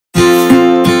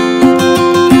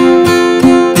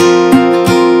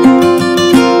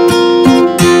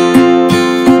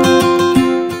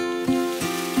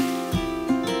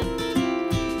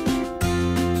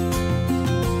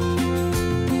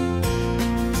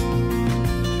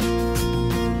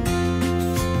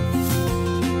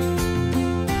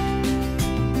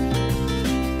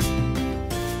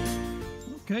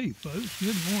Hey folks,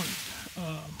 good morning.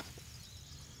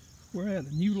 We're at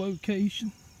a new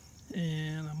location,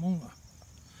 and I'm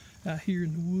out here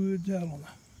in the woods, out on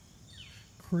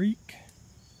a creek,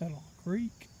 and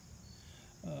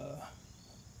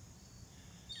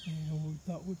we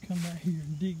thought we'd come out here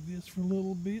and dig this for a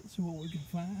little bit, see what we can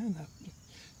find. I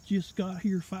just got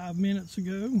here 5 minutes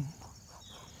ago,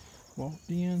 walked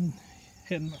in,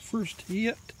 had my first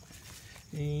hit,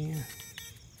 and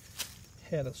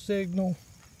had a signal.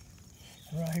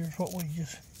 Right here's what we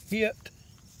just hit.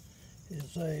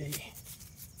 Is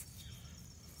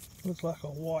looks like a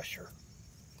washer.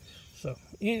 So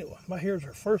anyway, right here's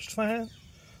our first find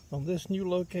on this new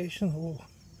location. We'll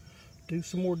do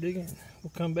some more digging.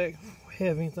 We'll come back if we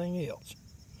have anything else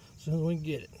as soon as we can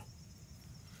get it.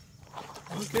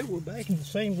 Okay, we're back in the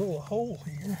same little hole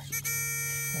here,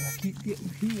 and I keep getting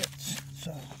hits.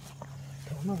 So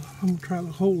don't know. I'm gonna try to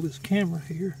hold this camera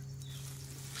here,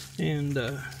 and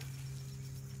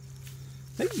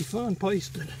maybe a fun place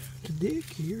to dig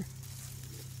here.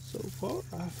 So far,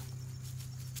 I've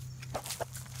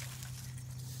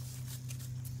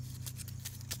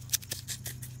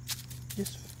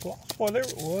just lost whatever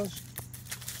it was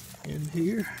in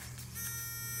here.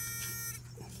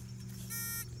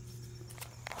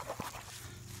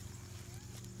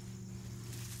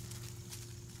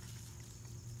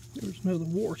 There's another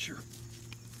washer.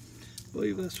 I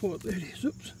believe that's what that is.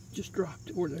 Oops, just dropped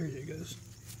it. There it goes.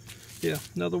 Yeah,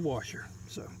 another washer.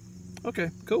 So,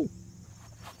 okay, cool.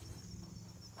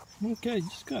 Okay,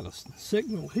 just got a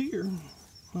signal here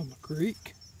on the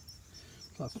creek.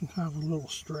 Like some kind of a little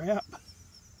strap.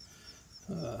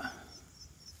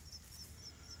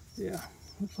 Yeah,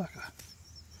 looks like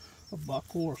a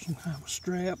buckle or some kind of a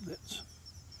strap that's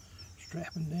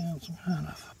strapping down some kind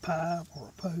of a pipe or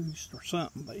a post or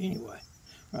something. But anyway,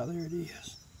 right there it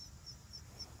is.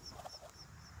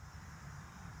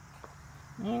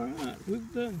 Alright,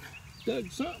 we've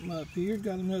dug something up here,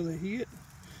 got another hit.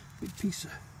 Big piece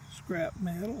of scrap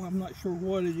metal. I'm not sure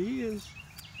what it is.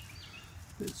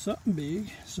 It's something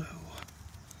big, so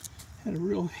had a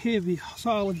real heavy,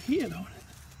 solid hit on it.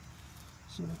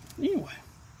 So anyway,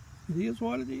 it is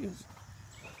what it is.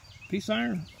 Piece of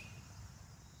iron.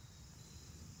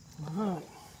 Alright,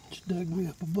 just dug me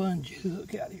up a bungee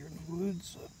hook out here in the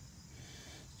woods, so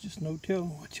just no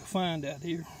telling what you'll find out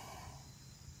here.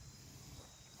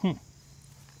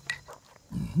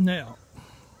 Now,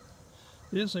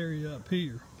 this area up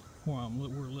here, where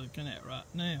we're looking at right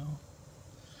now,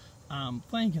 I'm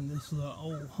thinking this is an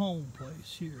old home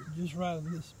place here. Just right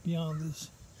in this, beyond this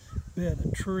bed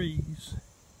of trees,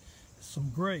 some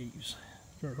graves.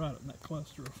 They're right in that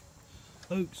cluster of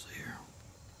oaks there.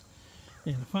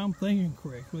 And if I'm thinking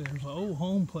correctly, there's an old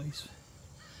home place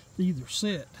either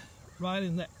set right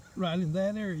in that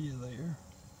area there,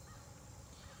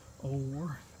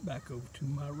 or back over to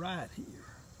my right here.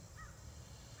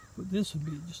 But this would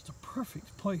be just a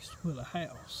perfect place to put a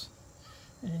house.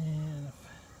 And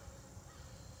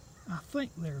I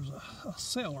think there's a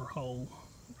cellar hole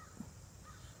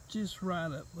just right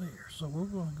up there. So we're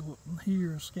going to go up in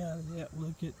here and scout it out,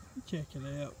 check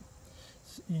it out,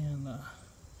 and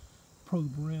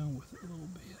probe around with it a little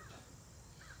bit.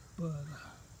 But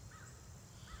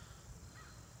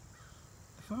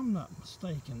if I'm not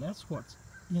mistaken, that's what's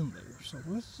in there. So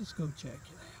let's just go check it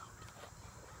out.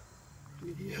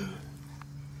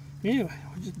 Anyway,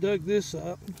 we just dug this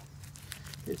up.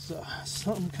 It's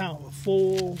some kind of a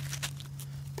full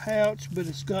pouch, but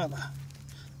it's got a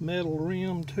metal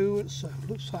rim to it, so it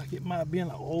looks like it might have been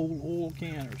an old oil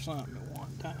can or something at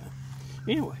one time.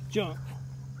 Anyway, junk.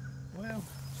 Well,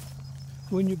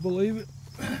 wouldn't you believe it?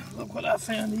 Look what I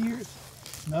found here.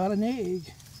 It's not an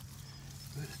egg,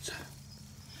 but it's a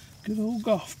good old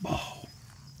golf ball.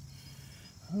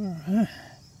 Alright.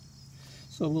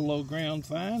 So a little old ground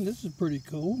find. This is pretty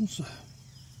cool. So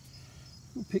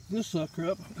we'll pick this sucker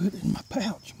up and put it in my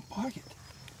pouch, my pocket.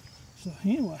 So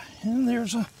anyway, and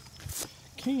there's a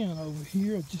can over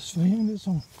here I just found. It's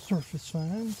on Surface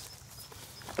Finds.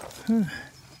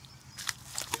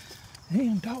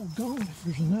 And doggone, if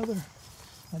there's another,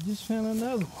 I just found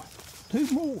another one. Two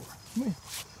more. Man,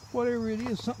 whatever it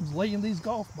is, something's laying these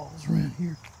golf balls around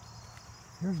here.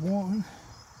 There's one.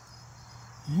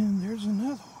 And there's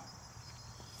another one.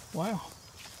 Wow.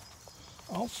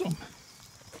 Awesome.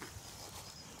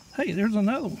 Hey, there's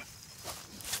another one.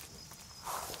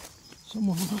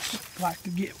 Someone must like to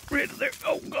get rid of their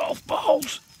old golf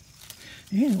balls.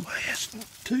 Anyway, that's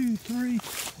 2, 3.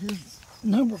 Here's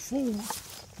number 4.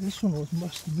 This one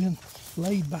must have been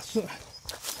laid by some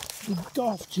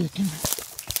golf chicken.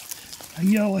 A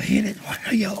yellow-headed one,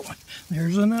 a yellow one.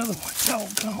 There's another one.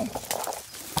 Doggone.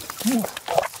 Come on.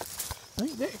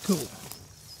 Ain't that cool?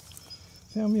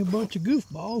 Found me a bunch of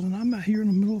goofballs, and I'm out here in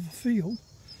the middle of a field.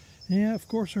 Yeah, of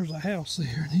course there's a house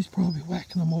there, and he's probably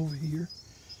whacking them over here.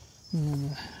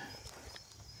 And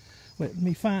letting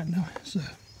me find them. So,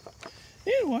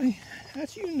 anyway,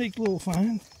 that's a unique little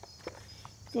find.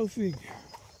 Go figure.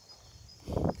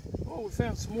 Well, we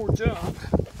found some more junk.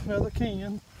 Another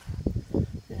can.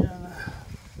 And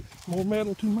more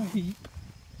metal to my heap.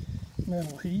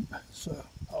 Metal heap. So,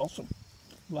 awesome.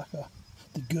 Like the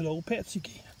good old Pepsi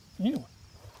can. Anyway,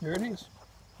 there it is.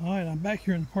 Alright, I'm back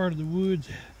here in the part of the woods.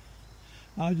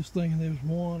 I was just thinking there was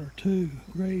one or two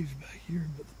graves back here,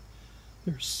 but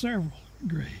there's several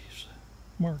graves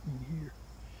marking here.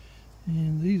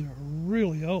 And these are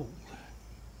really old.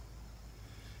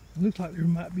 It looks like there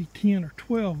might be 10 or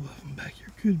 12 of them back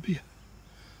here. Could be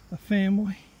a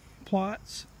family,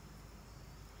 plots.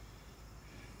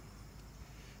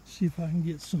 See if I can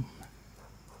get some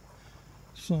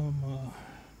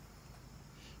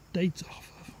dates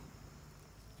off of them.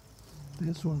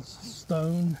 This one's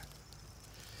stone,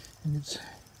 and it's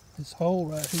this hole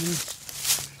right here.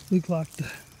 Looks like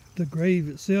the grave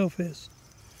itself has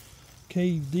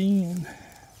caved in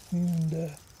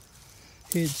and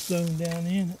headstone down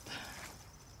in it.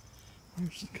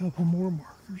 There's a couple more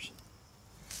markers.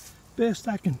 Best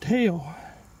I can tell,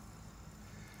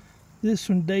 this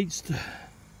one dates to,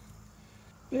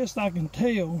 best I can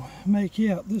tell, make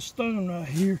out this stone right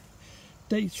here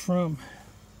dates from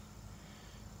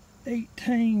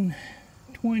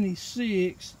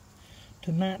 1826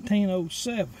 to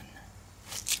 1907.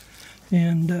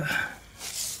 And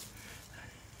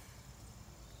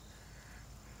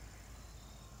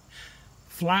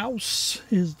Flouse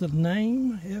is the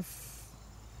name, F-O-U-L-C-E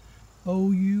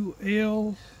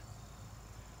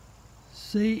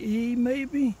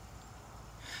maybe.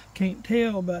 Can't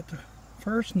tell about the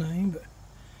first name, but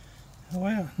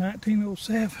wow,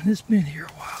 1907, it's been here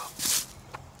a while.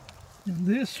 And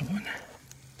this one,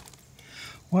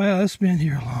 wow, it's been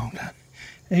here a long time.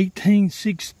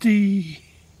 1860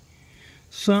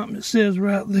 something it says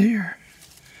right there.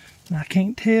 And I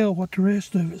can't tell what the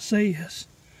rest of it says.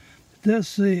 It does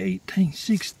say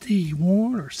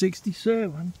 1861 or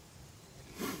 67.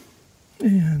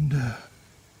 And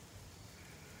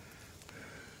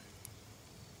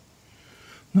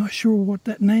not sure what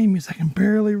that name is. I can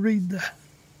barely read the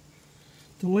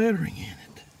lettering in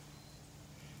it.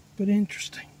 But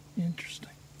interesting, interesting.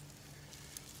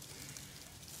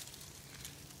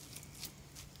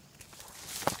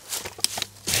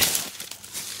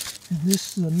 And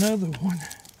this is another one.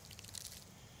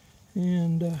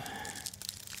 And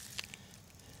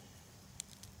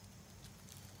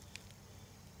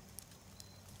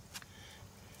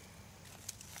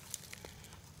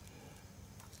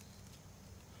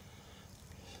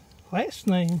last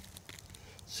name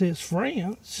says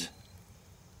France.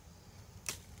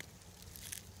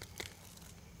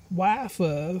 Wife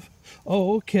of,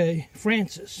 oh okay,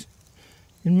 Francis.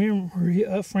 In memory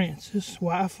of Francis,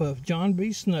 wife of John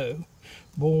B. Snow,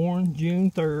 born June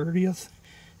 30th,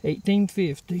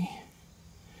 1850,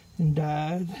 and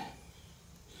died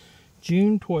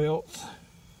June 12th,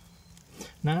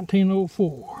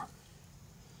 1904.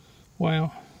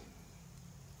 Wow.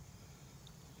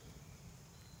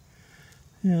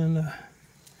 And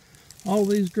all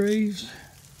these graves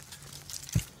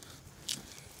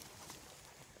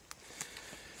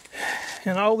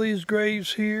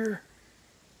here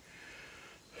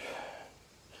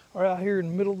are out here in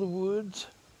the middle of the woods.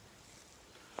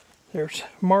 There's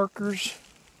markers,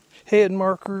 head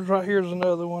markers. Right here's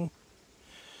another one.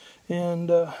 And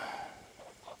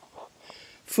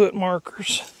foot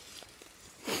markers.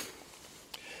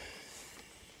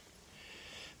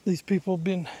 These people have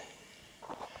been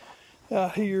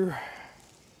out here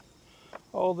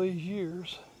all these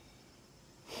years,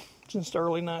 since the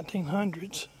early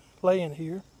 1900s, laying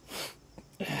here,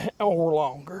 or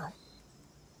longer.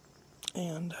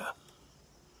 And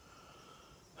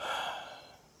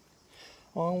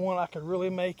only one I could really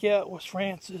make out was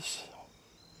Francis,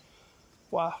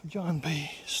 wife of John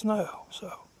B. Snow.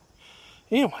 So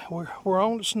anyway, we're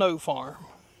on the Snow farm,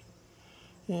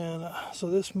 and so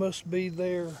this must be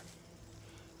their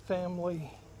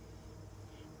family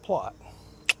plot.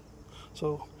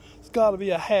 So it's got to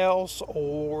be a house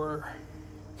or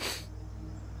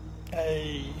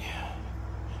a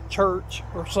church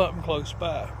or something close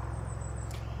by.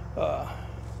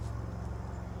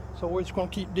 So we're just going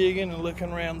to keep digging and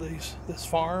looking around this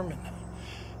farm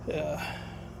and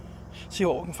see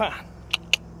what we can find.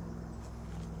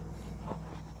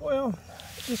 Well,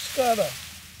 just got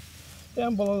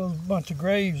down below a bunch of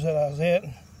graves that I was at,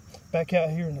 and back out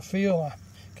here in the field, I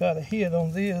got a hit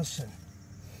on this, and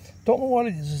Don't know what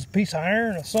it is. It's a piece of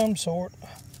iron of some sort.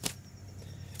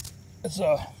 It's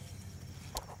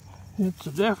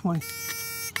definitely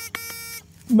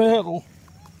metal,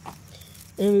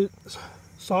 and it's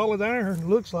solid iron,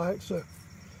 looks like. So,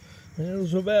 and it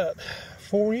was about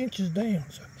 4 inches down.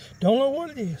 So don't know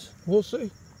what it is. We'll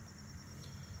see.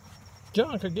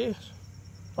 Junk, I guess.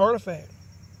 Artifact.